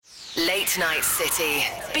Late Night City,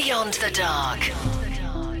 Beyond the Dark.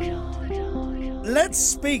 Let's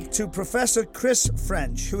speak to Professor Chris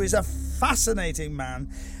French, who is a fascinating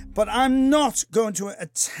man, but I'm not going to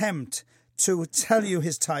attempt to tell you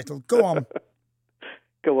his title. Go on.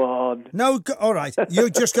 Go on. No, all right. You're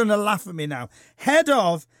just going to laugh at me now. Head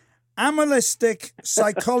of Anomalistic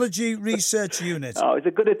Psychology Research Unit. Oh, it's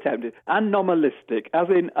a good attempt. Anomalistic, as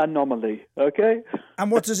in anomaly, okay?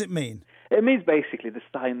 And what does it mean? It means basically the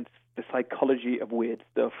science, the psychology of weird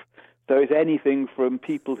stuff. So it's anything from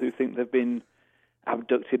people who think they've been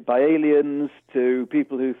abducted by aliens to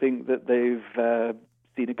people who think that they've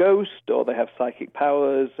seen a ghost or they have psychic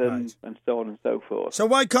powers and so on and so forth. So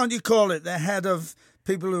why can't you call it the head of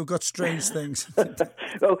people who've got strange things?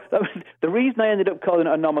 Well, the reason I ended up calling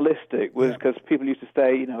it anomalistic was because people used to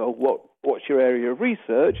say, you know, what's your area of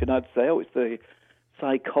research? And I'd say, it's the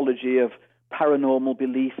psychology of paranormal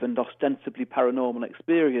belief and ostensibly paranormal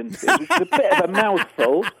experiences, which is a bit of a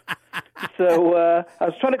mouthful. So I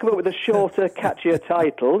was trying to come up with a shorter, catchier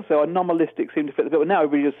title, so anomalistic seemed to fit the bill. But now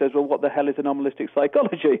everybody just says, well, what the hell is anomalistic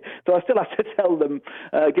psychology? So I still have to tell them,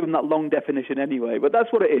 give them that long definition anyway. But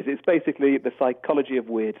that's what it is. It's basically the psychology of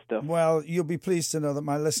weird stuff. Well, you'll be pleased to know that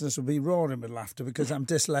my listeners will be roaring with laughter because I'm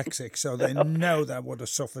dyslexic, so they know that I would have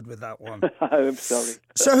suffered with that one. I'm sorry.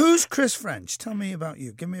 So who's Chris French? Tell me about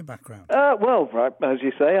you. Give me a background. Well, right, as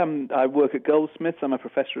you say, I work at Goldsmiths. I'm a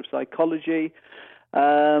professor of psychology.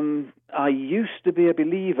 I used to be a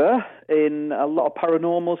believer in a lot of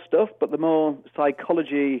paranormal stuff, but the more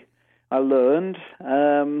psychology I learned,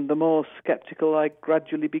 the more skeptical I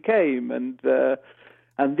gradually became. And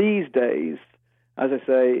these days, as I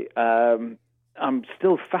say, I'm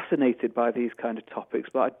still fascinated by these kind of topics,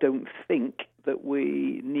 but I don't think that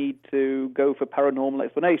we need to go for paranormal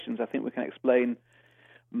explanations. I think we can explain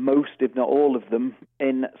most, if not all of them,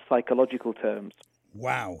 in psychological terms.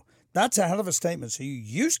 Wow. That's a hell of a statement. So you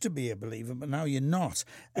used to be a believer, but now you're not.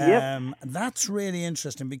 Yep. That's really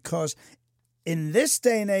interesting because in this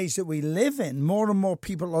day and age that we live in, more and more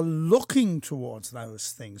people are looking towards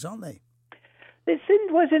those things, aren't they? It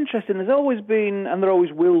was interesting. There's always been, and there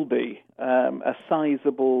always will be, a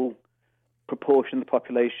sizable proportion of the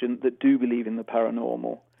population that do believe in the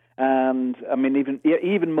paranormal. And, I mean,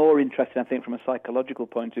 even more interesting, I think, from a psychological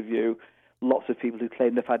point of view, lots of people who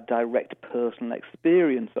claim they've had direct personal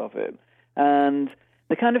experience of it. And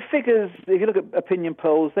the kind of figures, if you look at opinion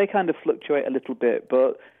polls, they kind of fluctuate a little bit.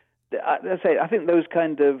 But I think those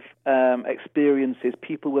kind of experiences,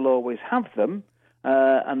 people will always have them,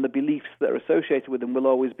 and the beliefs that are associated with them will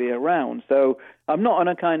always be around. So I'm not on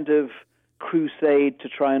a kind of crusade to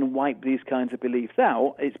try and wipe these kinds of beliefs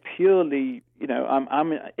out. It's purely,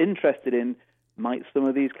 I'm interested in, might some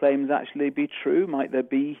of these claims actually be true? Might there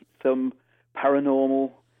be some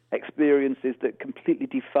paranormal experiences that completely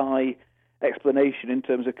defy explanation in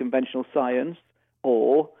terms of conventional science,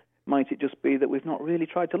 or might it just be that we've not really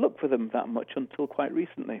tried to look for them that much until quite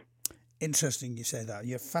recently? Interesting you say that.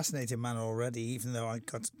 You're a fascinating man already, even though I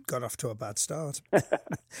got off to a bad start.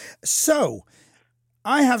 So,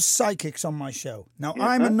 I have psychics on my show. Now,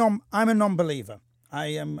 I'm a non-believer.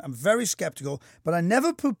 I'm very skeptical, but I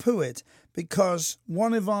never poo-poo it because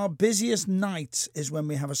one of our busiest nights is when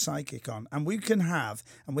we have a psychic on. And we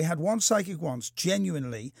had one psychic once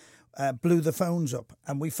genuinely blew the phones up.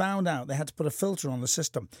 And we found out they had to put a filter on the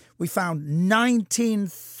system. We found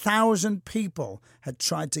 19,000 people had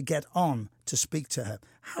tried to get on to speak to her.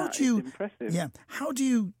 That is impressive. Yeah. How do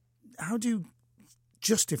you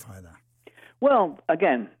justify that? Well,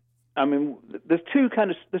 again, I mean, there's two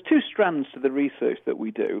strands to the research that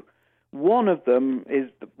we do. One of them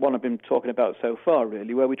is the one I've been talking about so far,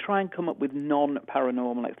 really, where we try and come up with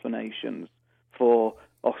non-paranormal explanations for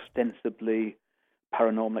ostensibly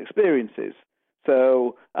paranormal experiences.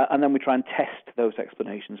 So, and then we try and test those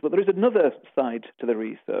explanations. But there is another side to the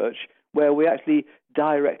research where we actually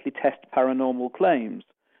directly test paranormal claims.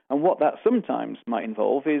 And what that sometimes might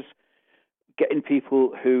involve is getting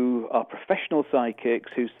people who are professional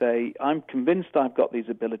psychics who say, I'm convinced I've got these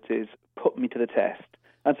abilities, put me to the test.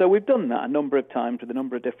 And so we've done that a number of times with a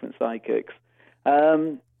number of different psychics.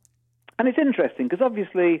 And it's interesting because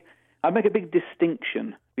obviously I make a big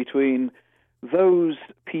distinction between those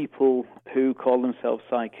people who call themselves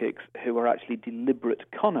psychics who are actually deliberate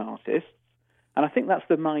con artists, and I think that's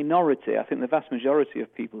the minority. I think the vast majority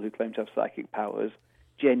of people who claim to have psychic powers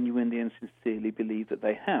genuinely and sincerely believe that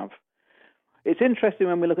they have. It's interesting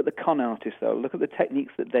when we look at the con artists, though. Look at the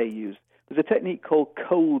techniques that they use. There's a technique called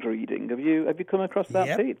cold reading. Have you come across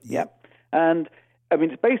that, Pete? Yep. And I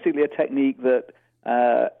mean, it's basically a technique that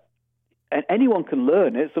anyone can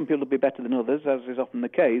learn it. Some people will be better than others, as is often the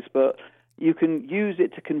case. But you can use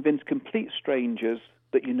it to convince complete strangers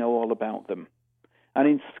that you know all about them. And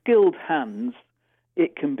in skilled hands,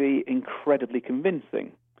 it can be incredibly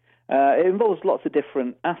convincing. It involves lots of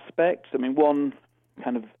different aspects. I mean, one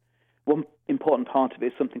important part of it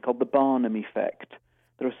is something called the Barnum effect.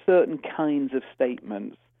 There are certain kinds of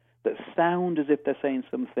statements that sound as if they're saying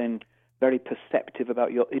something very perceptive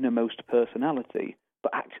about your innermost personality,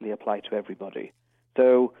 but actually apply to everybody.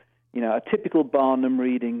 So, a typical Barnum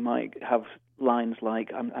reading might have lines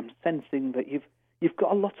like, I'm sensing that you've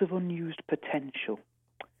got a lot of unused potential.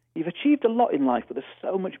 You've achieved a lot in life, but there's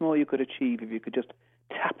so much more you could achieve if you could just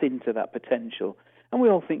tap into that potential. And we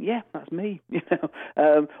all think, yeah, that's me,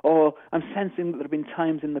 or I'm sensing that there have been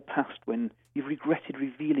times in the past when you've regretted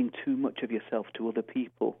revealing too much of yourself to other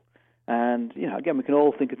people. And, again, we can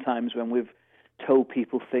all think of times when we've told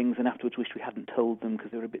people things and afterwards wished we hadn't told them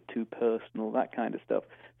because they were a bit too personal, that kind of stuff.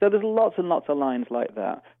 So there's lots and lots of lines like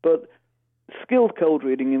that. But skilled cold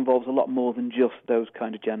reading involves a lot more than just those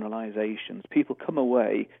kind of generalizations. People come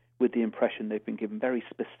away with the impression they've been given very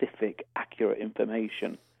specific, accurate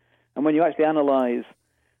information. And when you actually analyze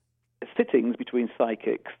sittings between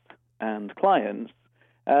psychics and clients,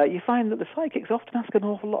 you find that the psychics often ask an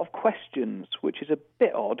awful lot of questions, which is a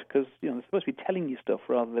bit odd because they're supposed to be telling you stuff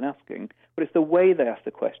rather than asking. But it's the way they ask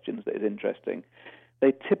the questions that is interesting.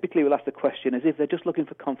 They typically will ask the question as if they're just looking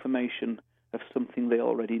for confirmation of something they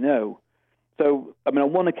already know. So,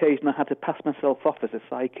 on one occasion I had to pass myself off as a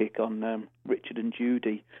psychic on Richard and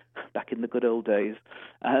Judy back in the good old days.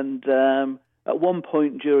 And at one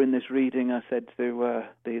point during this reading I said to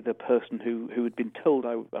the person who had been told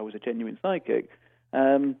I was a genuine psychic,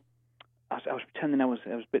 I was pretending I was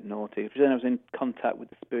a bit naughty. Pretending I was in contact with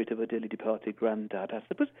the spirit of a dearly departed granddad. I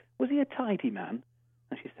said, was he a tidy man?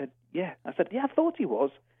 And she said, yeah. I said, yeah, I thought he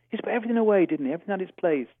was. He just put everything away, didn't he? Everything had its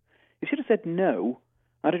place. If she'd have said no,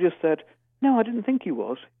 I'd have just said, no, I didn't think he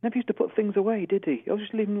was. Never used to put things away, did he? I was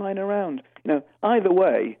just leaving him lying around. Either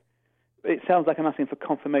way, it sounds like I'm asking for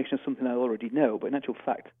confirmation of something I already know, but in actual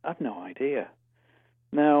fact, I've no idea.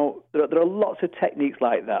 Now, there are lots of techniques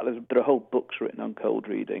like that. There are whole books written on cold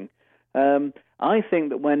reading. I think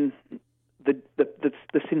that when the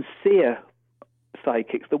sincere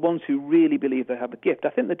psychics, the ones who really believe they have a gift, I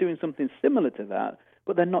think they're doing something similar to that,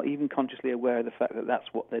 but they're not even consciously aware of the fact that that's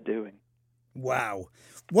what they're doing. Wow.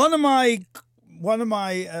 One of my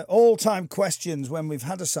all-time questions when we've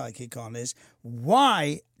had a psychic on is,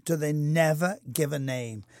 why do they never give a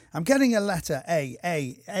name? I'm getting a letter A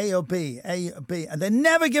or B, and they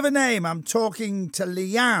never give a name. I'm talking to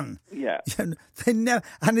Leanne. Yeah. They never,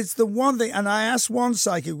 and it's the one thing, and I asked one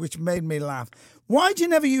psychic, which made me laugh, why do you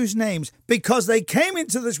never use names? Because they came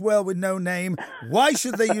into this world with no name. Why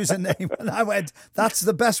should they use a name? And I went, that's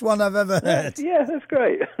the best one I've ever heard. Yeah, that's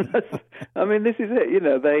great. This is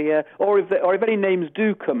it. They or if any names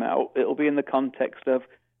do come out, it'll be in the context of,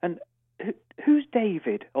 and who's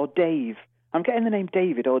David or Dave? I'm getting the name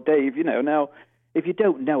David or Dave. Now if you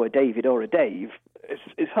don't know a David or a Dave,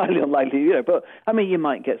 it's highly unlikely. But you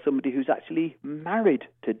might get somebody who's actually married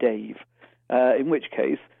to Dave, in which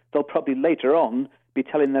case they'll probably later on be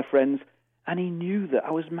telling their friends, and he knew that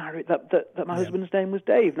I was married, that my husband's name was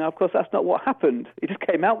Dave. Now, of course, that's not what happened. He just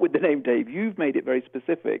came out with the name Dave. You've made it very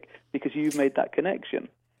specific because you've made that connection.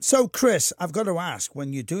 So, Chris, I've got to ask,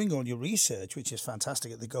 when you're doing all your research, which is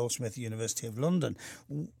fantastic at the Goldsmiths University of London,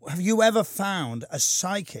 have you ever found a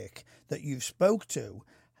psychic that you've spoke to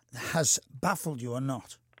has baffled you or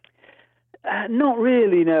not? Not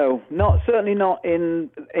really, no. Certainly not in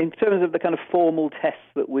terms of the kind of formal tests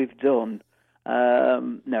that we've done.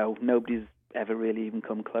 No, nobody's ever really even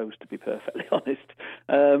come close, to be perfectly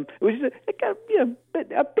honest. Which is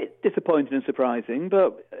a bit disappointing and surprising.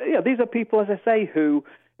 But these are people, as I say, who,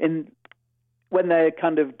 when they're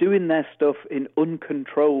kind of doing their stuff in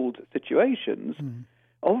uncontrolled situations,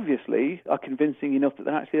 obviously are convincing enough that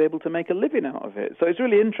they're actually able to make a living out of it. So it's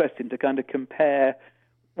really interesting to kind of compare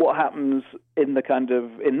what happens in the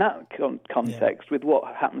in that context with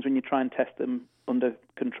what happens when you try and test them under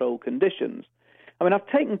controlled conditions. I've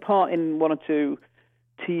taken part in one or two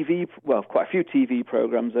quite a few TV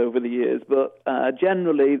programs over the years, but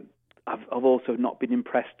generally I've also not been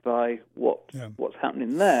impressed by what's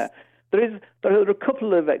happening there. There are a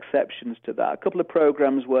couple of exceptions to that, a couple of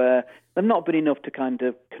programs where they've not been enough to kind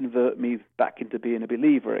of convert me back into being a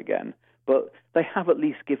believer again, but they have at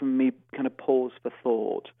least given me kind of pause for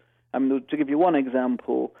thought. To give you one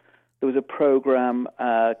example, there was a program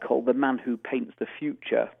called The Man Who Paints the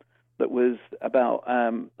Future that was about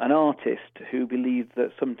an artist who believed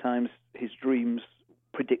that sometimes his dreams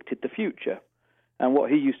predicted the future. And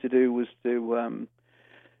what he used to do was to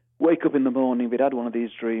wake up in the morning if he'd had one of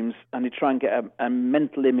these dreams, and he'd try and get a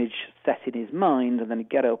mental image set in his mind, and then he'd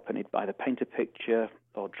get up and he'd either paint a picture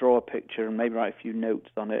or draw a picture and maybe write a few notes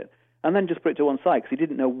on it, and then just put it to one side because he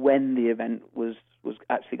didn't know when the event was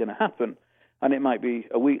actually going to happen. And it might be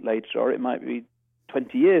a week later, or it might be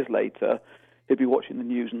 20 years later, he'd be watching the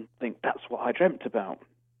news and think, that's what I dreamt about.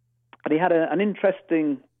 And he had an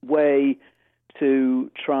interesting way to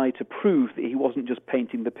try to prove that he wasn't just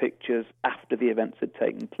painting the pictures after the events had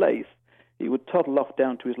taken place. He would toddle off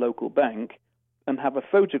down to his local bank and have a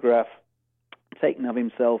photograph taken of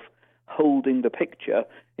himself holding the picture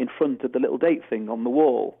in front of the little date thing on the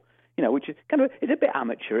wall. Which is kind of, it's a bit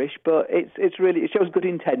amateurish, but it's really, it shows good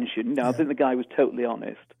intention. I think the guy was totally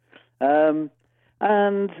honest. And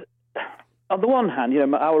on the one hand,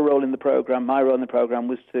 our role in the program, my role in the program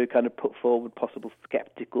was to kind of put forward possible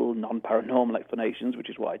skeptical, non-paranormal explanations, which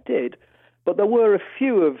is what I did. But there were a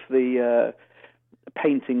few of the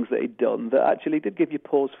paintings that he'd done that actually did give you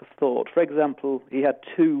pause for thought. For example, he had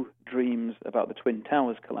 2 dreams about the Twin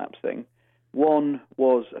Towers collapsing. One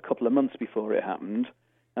was a couple of months before it happened,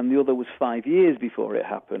 and the other was 5 years before it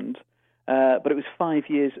happened. But it was 5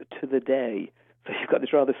 years to the day. So you've got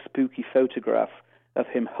this rather spooky photograph of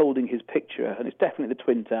him holding his picture, and it's definitely the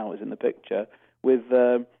Twin Towers in the picture, with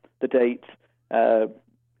the date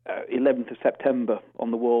 11th of September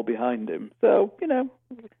on the wall behind him. So,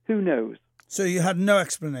 who knows? So you had no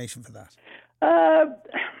explanation for that?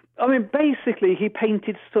 Basically, he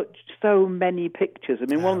painted so many pictures.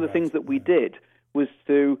 One of the things that we did was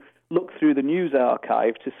to look through the news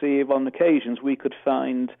archive to see if on occasions we could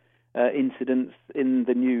find incidents in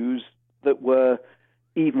the news that were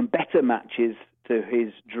even better matches to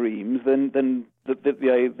his dreams than the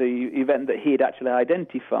event that he had actually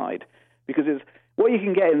identified. Because what you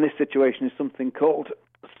can get in this situation is something called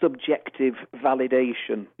subjective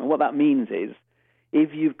validation. And what that means is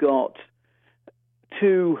if you've got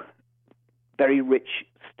 2 very rich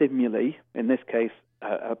stimuli, in this case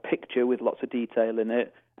a picture with lots of detail in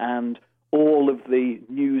it, and all of the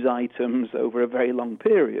news items over a very long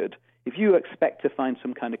period, if you expect to find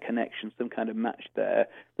some kind of connection, some kind of match there,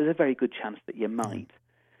 there's a very good chance that you might.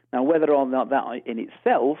 Now, whether or not that in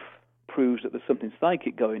itself proves that there's something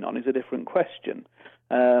psychic going on is a different question.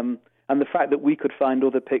 And the fact that we could find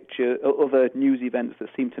other news events that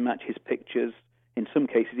seemed to match his pictures, in some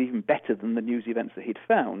cases even better than the news events that he'd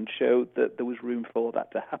found, showed that there was room for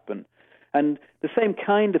that to happen. And the same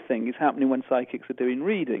kind of thing is happening when psychics are doing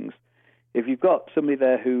readings. If you've got somebody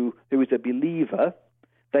there who is a believer,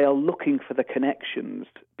 they are looking for the connections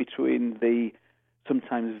between the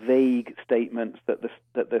sometimes vague statements that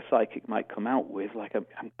the psychic might come out with, like I'm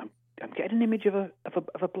getting an image of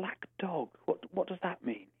a black dog. What does that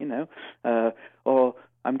mean? Or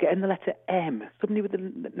I'm getting the letter M. Somebody with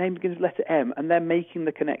the name begins with letter M, and they're making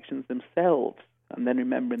the connections themselves, and then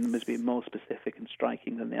remembering them as being more specific and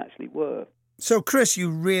striking than they actually were. So, Chris, you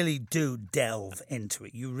really do delve into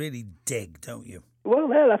it. You really dig, don't you?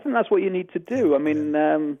 Well, I think that's what you need to do.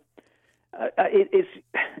 It's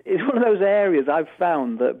one of those areas I've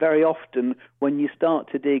found that very often when you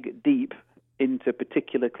start to dig deep into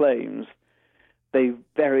particular claims, they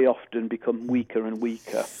very often become weaker and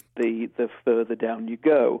weaker the further down you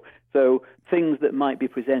go. So things that might be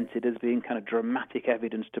presented as being kind of dramatic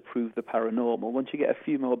evidence to prove the paranormal, once you get a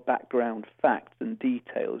few more background facts and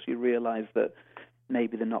details, you realise that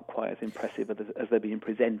maybe they're not quite as impressive as they're being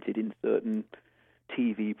presented in certain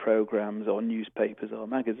TV programmes or newspapers or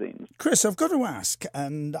magazines. Chris, I've got to ask,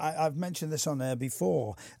 and I've mentioned this on air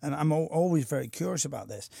before, and I'm always very curious about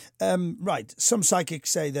this. Right, some psychics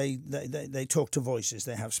say they talk to voices,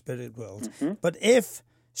 they have spirit worlds, but if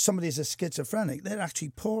somebody is a schizophrenic, they're actually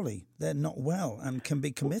poorly, they're not well, and can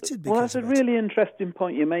be committed because Well, that's of a it. really interesting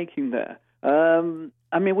point you're making there.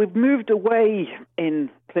 We've moved away in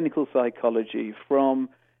clinical psychology from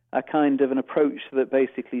a kind of an approach that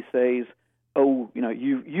basically says,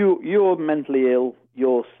 you're mentally ill,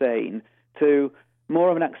 you're sane, to more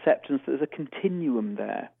of an acceptance that there's a continuum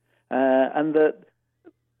there, and that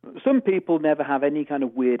some people never have any kind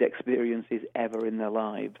of weird experiences ever in their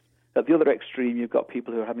lives. At the other extreme, you've got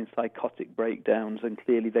people who are having psychotic breakdowns and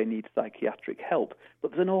clearly they need psychiatric help.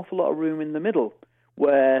 But there's an awful lot of room in the middle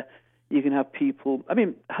where you can have people...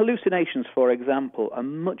 hallucinations, for example, are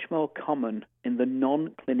much more common in the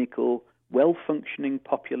non-clinical, well-functioning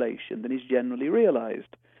population than is generally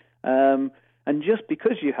realized. And just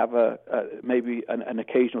because you have maybe an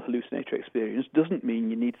occasional hallucinatory experience doesn't mean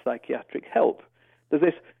you need psychiatric help. There's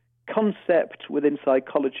this concept within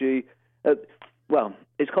psychology...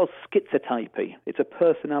 it's called schizotypy. It's a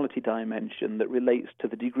personality dimension that relates to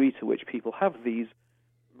the degree to which people have these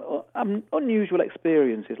unusual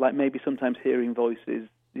experiences, like maybe sometimes hearing voices,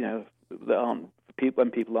 that aren't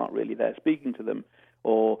when people aren't really there speaking to them,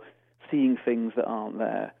 or seeing things that aren't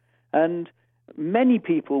there. And many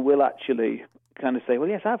people will actually kind of say, well,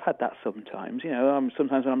 yes, I've had that sometimes.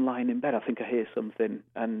 Sometimes when I'm lying in bed, I think I hear something,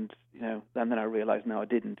 and then I realise, no, I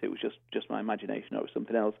didn't. It was just my imagination, or it was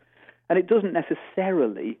something else. And it doesn't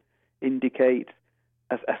necessarily indicate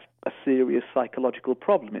a serious psychological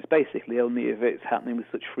problem. It's basically only if it's happening with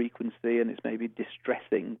such frequency and it's maybe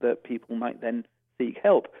distressing that people might then seek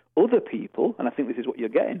help. Other people, and I think this is what you're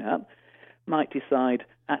getting at, might decide,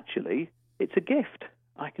 actually, it's a gift.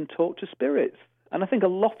 I can talk to spirits. And I think a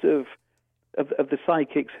lot of the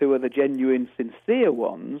psychics who are the genuine, sincere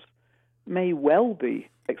ones may well be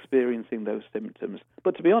experiencing those symptoms.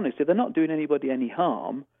 But to be honest, if they're not doing anybody any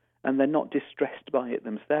harm and they're not distressed by it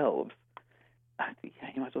themselves, you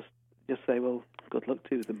might as well just say, well, good luck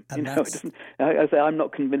to them. I say I'm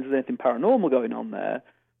not convinced there's anything paranormal going on there,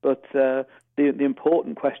 but the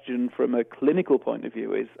important question from a clinical point of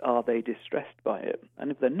view is, are they distressed by it?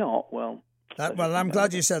 And if they're not, well... I'm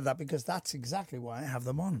glad you said that, because that's exactly why I have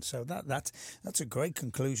them on. So that's a great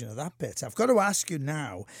conclusion of that bit. I've got to ask you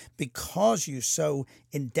now, because you're so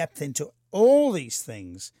in depth into all these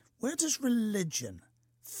things, where does religion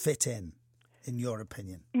fit in your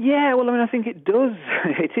opinion? Yeah, well, I think it does.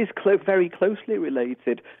 It is very closely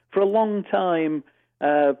related. For a long time,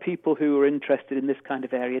 people who were interested in this kind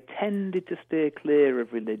of area tended to steer clear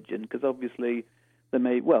of religion, because obviously there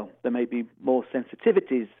may be more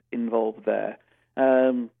sensitivities involved there.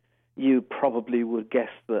 You probably would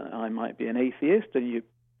guess that I might be an atheist, and you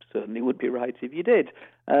certainly would be right if you did.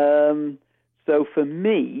 So for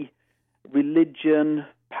me, religion,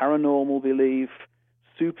 paranormal belief,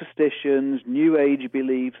 superstitions, New Age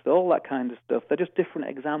beliefs, all that kind of stuff, they're just different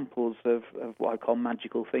examples of what I call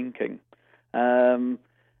magical thinking. And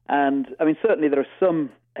certainly there are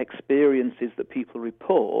some experiences that people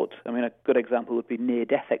report. A good example would be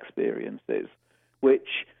near-death experiences,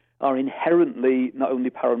 which are inherently not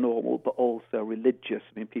only paranormal but also religious.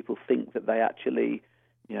 People think that they actually,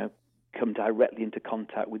 come directly into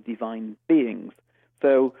contact with divine beings.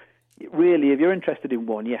 So really, if you're interested in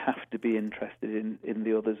one, you have to be interested in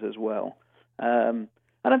the others as well. And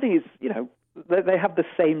I think it's, they have the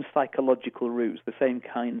same psychological roots, the same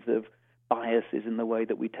kinds of biases in the way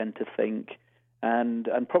that we tend to think, and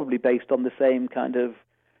probably based on the same kind of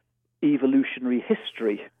evolutionary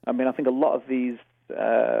history. I think a lot of these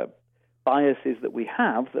biases that we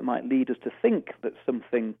have that might lead us to think that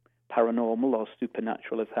something paranormal or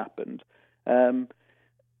supernatural has happened are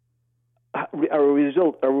a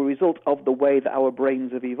result of the way that our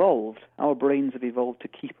brains have evolved. Our brains have evolved to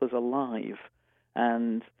keep us alive,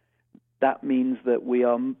 and that means that we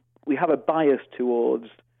have a bias towards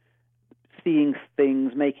seeing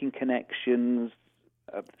things, making connections,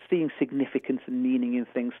 seeing significance and meaning in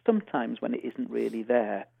things, sometimes when it isn't really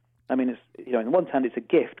there. On one hand, it's a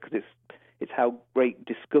gift because it's how great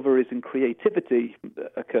discoveries and creativity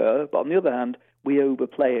occur, but on the other hand, we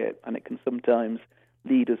overplay it, and it can sometimes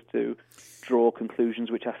lead us to draw conclusions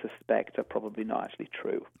which I suspect are probably not actually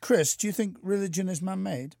true. Chris, do you think religion is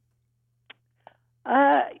man-made?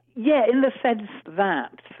 Yeah, in the sense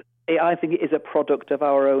that I think it is a product of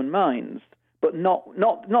our own minds, but not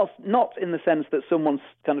in the sense that someone's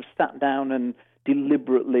kind of sat down and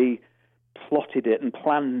deliberately plotted it and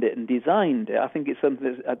planned it and designed it. I think it's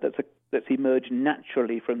something that's emerged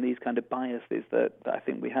naturally from these kind of biases that I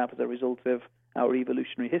think we have as a result of our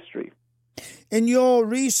evolutionary history. In your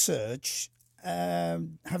research,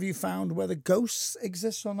 have you found whether ghosts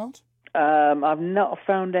exist or not? I've not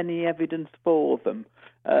found any evidence for them,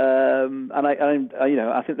 and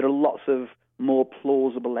I think there are lots of more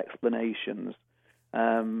plausible explanations.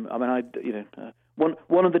 One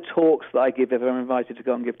of the talks that I give, if I'm invited to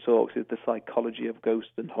go and give talks, is the psychology of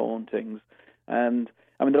ghosts and hauntings, and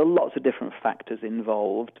there are lots of different factors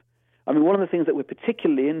involved. One of the things that we're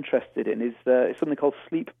particularly interested in is something called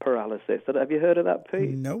sleep paralysis. Have you heard of that,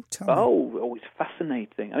 Pete? No, tell me. Oh, it's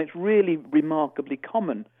fascinating, and it's really remarkably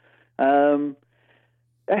common.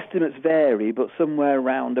 Estimates vary, but somewhere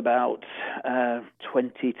around about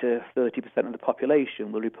 20 to 30% of the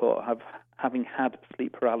population will report having had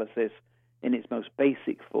sleep paralysis in its most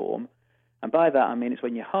basic form. And by that I mean it's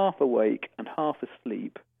when you're half awake and half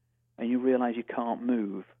asleep and you realise you can't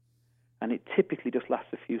move. And it typically just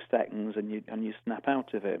lasts a few seconds and you snap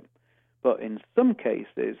out of it. But in some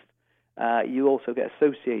cases, you also get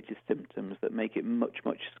associated symptoms that make it much,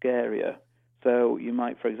 much scarier. So you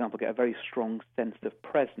might, for example, get a very strong sense of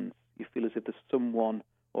presence. You feel as if there's someone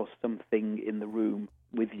or something in the room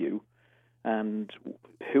with you. and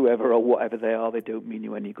whoever or whatever they are, they don't mean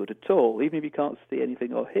you any good at all, even if you can't see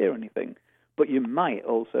anything or hear anything. But you might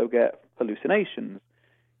also get hallucinations.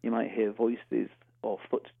 You might hear voices or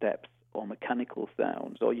footsteps or mechanical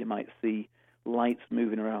sounds, or you might see lights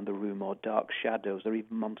moving around the room or dark shadows or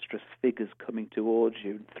even monstrous figures coming towards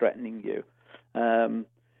you and threatening you.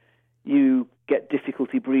 You get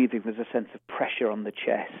difficulty breathing. There's a sense of pressure on the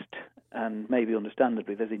chest, and maybe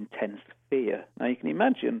understandably there's intense fear. Now you can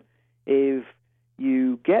imagine if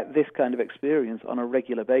you get this kind of experience on a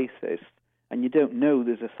regular basis and you don't know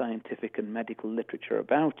there's a scientific and medical literature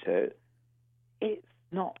about it, it's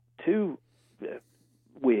not too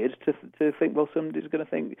weird to think, well, somebody's going to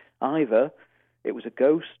think either it was a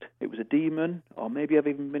ghost, it was a demon, or maybe I've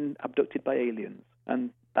even been abducted by aliens. And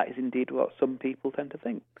that is indeed what some people tend to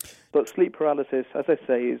think. But sleep paralysis, as I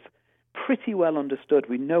say, is pretty well understood.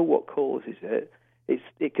 We know what causes it.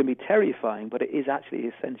 It can be terrifying, but it is actually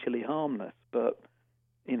essentially harmless. But,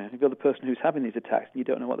 you know, if you're the person who's having these attacks and you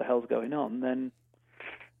don't know what the hell's going on, then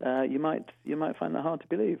you might find that hard to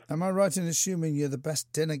believe. Am I right in assuming you're the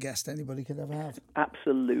best dinner guest anybody could ever have?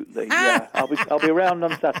 Absolutely, yeah. I'll be around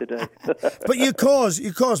on Saturday. But you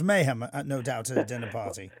cause mayhem, no doubt, at a dinner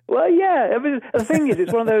party. Well, yeah. I mean, the thing is,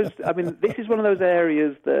 it's one of those. I mean, this is one of those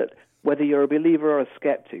areas that whether you're a believer or a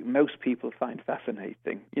skeptic, most people find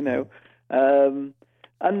fascinating. You know.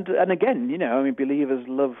 And again, you know, I mean, believers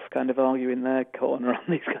love kind of arguing their corner on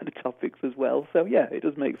these kind of topics as well. So, yeah, it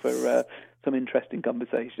does make for some interesting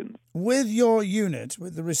conversations. With your unit,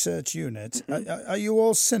 with the research unit, are you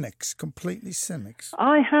all cynics, completely cynics?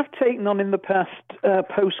 I have taken on in the past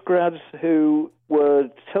postgrads who were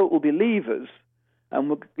total believers and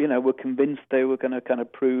were convinced they were going to kind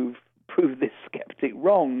of prove this skeptic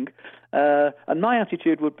wrong. And my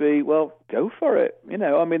attitude would be, well, go for it. You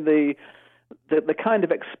know, I mean, the kind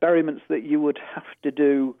of experiments that you would have to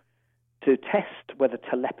do to test whether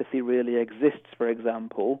telepathy really exists, for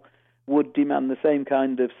example, would demand the same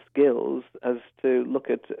kind of skills as to look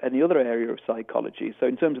at any other area of psychology. So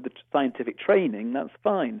in terms of the scientific training, that's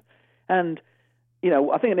fine. And, you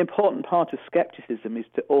know, I think an important part of skepticism is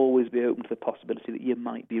to always be open to the possibility that you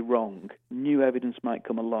might be wrong. New evidence might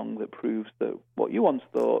come along that proves that what you once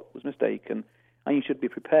thought was mistaken, and you should be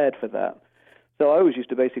prepared for that. So I always used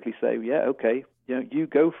to basically say, yeah, okay, you know, you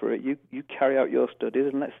go for it, you carry out your studies,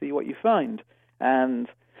 and let's see what you find. And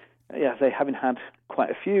yeah, they having had quite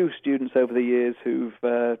a few students over the years who've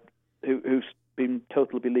been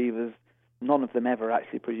total believers. None of them ever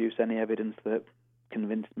actually produced any evidence that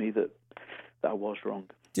convinced me that I was wrong.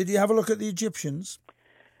 Did you have a look at the Egyptians?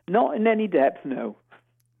 Not in any depth, no.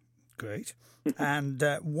 Great. And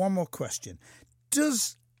one more question: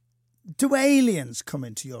 Do aliens come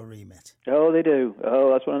into your remit? Oh, they do.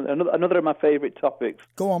 Oh, that's another of my favourite topics.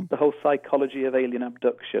 Go on. The whole psychology of alien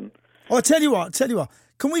abduction. Oh, I tell you what.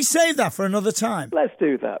 Can we save that for another time? Let's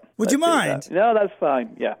do that. Would you mind? No, that's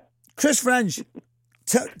fine, yeah. Chris French,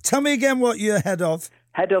 tell me again what you're head of.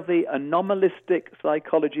 Head of the Anomalistic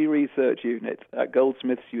Psychology Research Unit at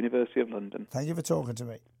Goldsmiths, University of London. Thank you for talking to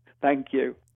me. Thank you.